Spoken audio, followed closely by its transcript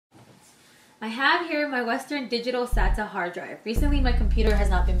I have here my Western Digital SaTA hard drive. Recently my computer has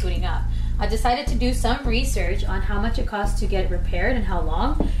not been booting up. I decided to do some research on how much it costs to get it repaired and how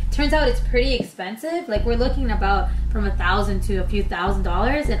long. Turns out it's pretty expensive. Like we're looking about from $1,000 to a few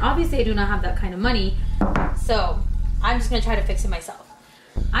 $1,000s, and obviously I do not have that kind of money. So I'm just gonna try to fix it myself.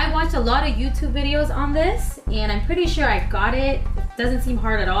 I watched a lot of YouTube videos on this and I'm pretty sure I got it. It doesn't seem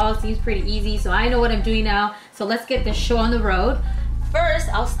hard at all. It seems pretty easy. So I know what I'm doing now. So let's get this show on the road. First,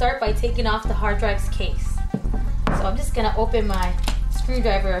 I'll start by taking off the hard drive's case. So I'm just gonna open my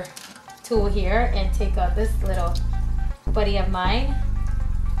screwdriver tool here and take out this little buddy of mine.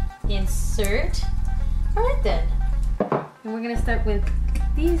 Insert. All right then. And we're gonna start with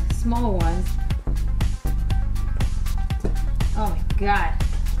these small ones. Oh my God.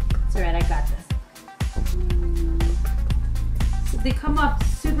 It's all right, I got this. So they come off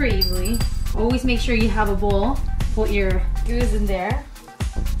super easily. Always make sure you have a bowl. Put your screws in there.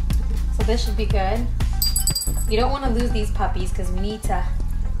 So this should be good. You don't want to lose these puppies because we need to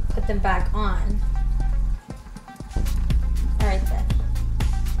put them back on. All right then.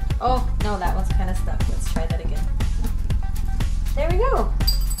 Oh no, that one's kind of stuck. Let's try that again. There we go.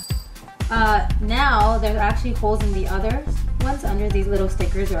 Now there are actually holes in the other ones under these little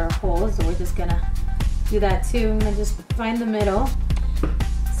stickers or holes, so we're just gonna do that too. I'm gonna just find the middle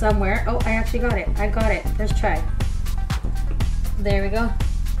somewhere. Oh, I actually got it. I got it. First try. There we go.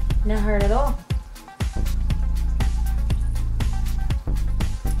 Not hurt at all.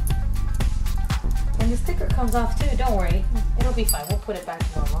 And the sticker comes off too, don't worry. It'll be fine. We'll put it back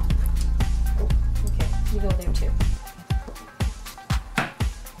to normal. Oh, okay, you go there too.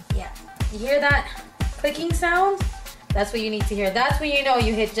 Yeah, you hear that clicking sound? That's what you need to hear. That's when you know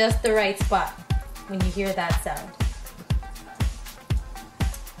you hit just the right spot, when you hear that sound.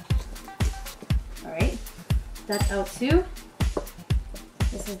 All right, that's out too.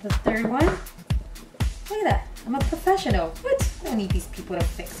 This is the third one. Look at that, I'm a professional. What? I don't need these people to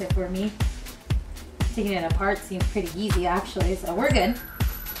fix it for me. Taking it apart seems pretty easy actually, so we're good.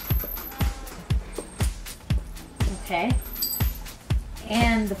 Okay,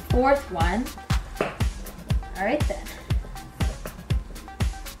 and the fourth one. All right then.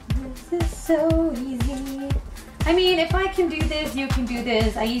 This is so easy. I mean, if I can do this, you can do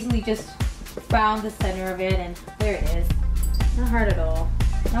this. I easily just found the center of it and there it is. Not hard at all.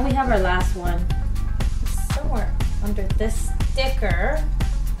 Now we have our last one. It's somewhere under this sticker.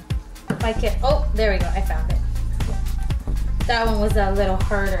 If I can, oh, there we go, I found it. That one was a little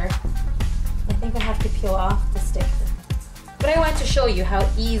harder. I think I have to peel off the sticker. But I want to show you how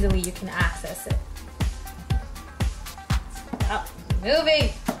easily you can access it. Stop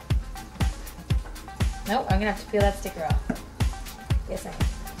moving. Nope, I'm gonna have to peel that sticker off. Yes, I am.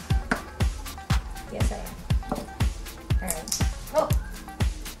 Yes, I am. Alright. Oh,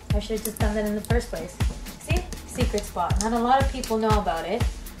 I should have just done that in the first place. See? Secret spot. Not a lot of people know about it.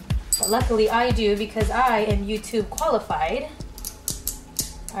 But luckily I do because I am YouTube qualified.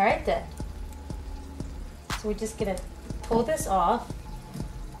 Alright then. So we're just gonna pull this off.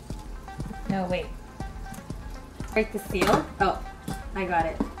 No, wait. Break the seal. Oh, I got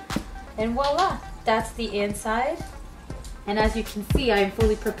it. And voila, that's the inside. And as you can see, I am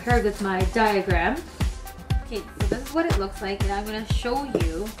fully prepared with my diagram. Okay, so this is what it looks like, and I'm gonna show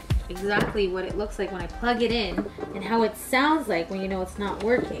you exactly what it looks like when I plug it in and how it sounds like when you know it's not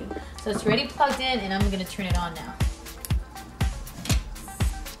working. So it's already plugged in and I'm gonna turn it on now.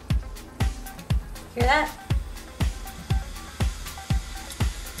 Hear that?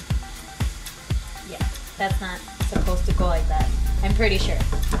 Yeah, that's not supposed to go like that. I'm pretty sure.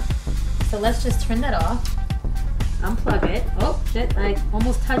 So let's just turn that off. Unplug it. Oh shit, I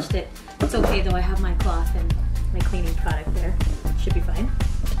almost touched it. It's okay though, I have my cloth and my cleaning product there. Should be fine.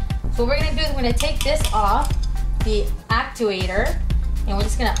 So what we're gonna do is we're gonna take this off the actuator and we're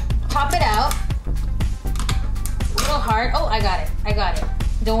just gonna pop it out. It's a little hard. Oh, I got it. I got it.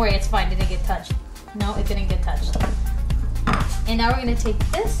 Don't worry, it's fine. It didn't get touched. No, it didn't get touched. And now we're gonna take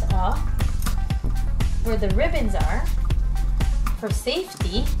this off where the ribbons are for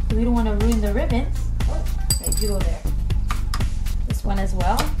safety. We don't want to ruin the ribbons. Oh, right, you go there. This one as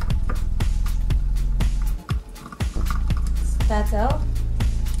well. So that's out.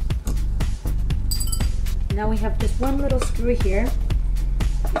 Now we have just one little screw here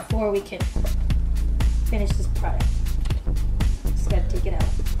before we can finish this product. Just gotta take it out.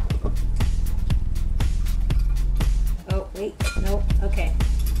 Oh, wait, nope, okay.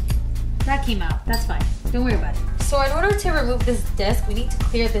 That came out, that's fine. Don't worry about it. So in order to remove this disc, we need to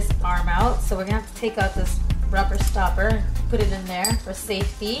clear this arm out. So we're gonna have to take out this rubber stopper, put it in there for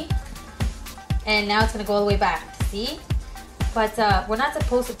safety. And now it's gonna go all the way back, see? but we're not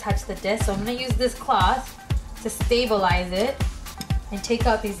supposed to touch the disc, so I'm gonna use this cloth to stabilize it and take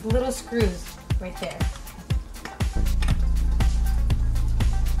out these little screws right there.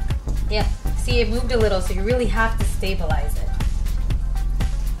 Yep, see, it moved a little, so you really have to stabilize it.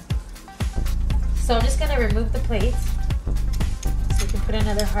 So I'm just gonna remove the plates so we can put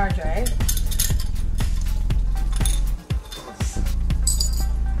another hard drive.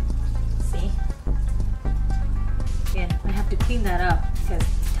 See? Again, I have to clean that up because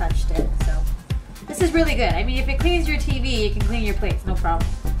I touched it, so. This is really good. I mean, if it cleans your TV, you can clean your plates, no problem.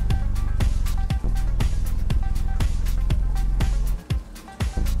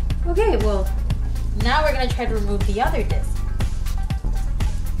 Okay, well, now we're gonna try to remove the other disc.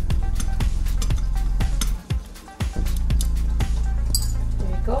 There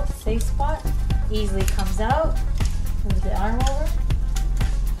you go, safe spot. Easily comes out. Move the arm over.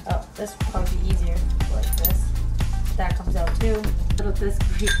 Oh, this will probably be easier like this. That comes out too. Little disc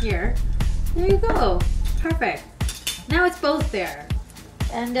right here. There you go. Perfect. Now it's both there.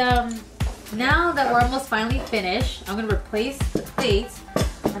 And now that we're almost finally finished, I'm gonna replace the plates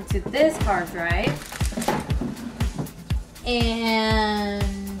onto this hard drive. And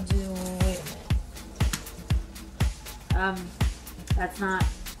wait a minute.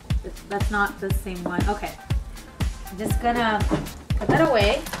 That's not the same one. Okay. I'm just gonna put that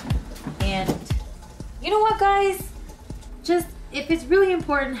away. And you know what, guys? Just if it's really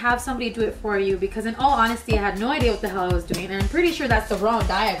important, have somebody do it for you, because in all honesty, I had no idea what the hell I was doing, and I'm pretty sure that's the wrong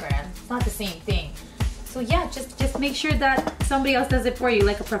diagram. It's not the same thing. So yeah, just make sure that somebody else does it for you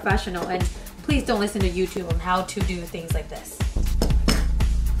like a professional, and please don't listen to YouTube on how to do things like this.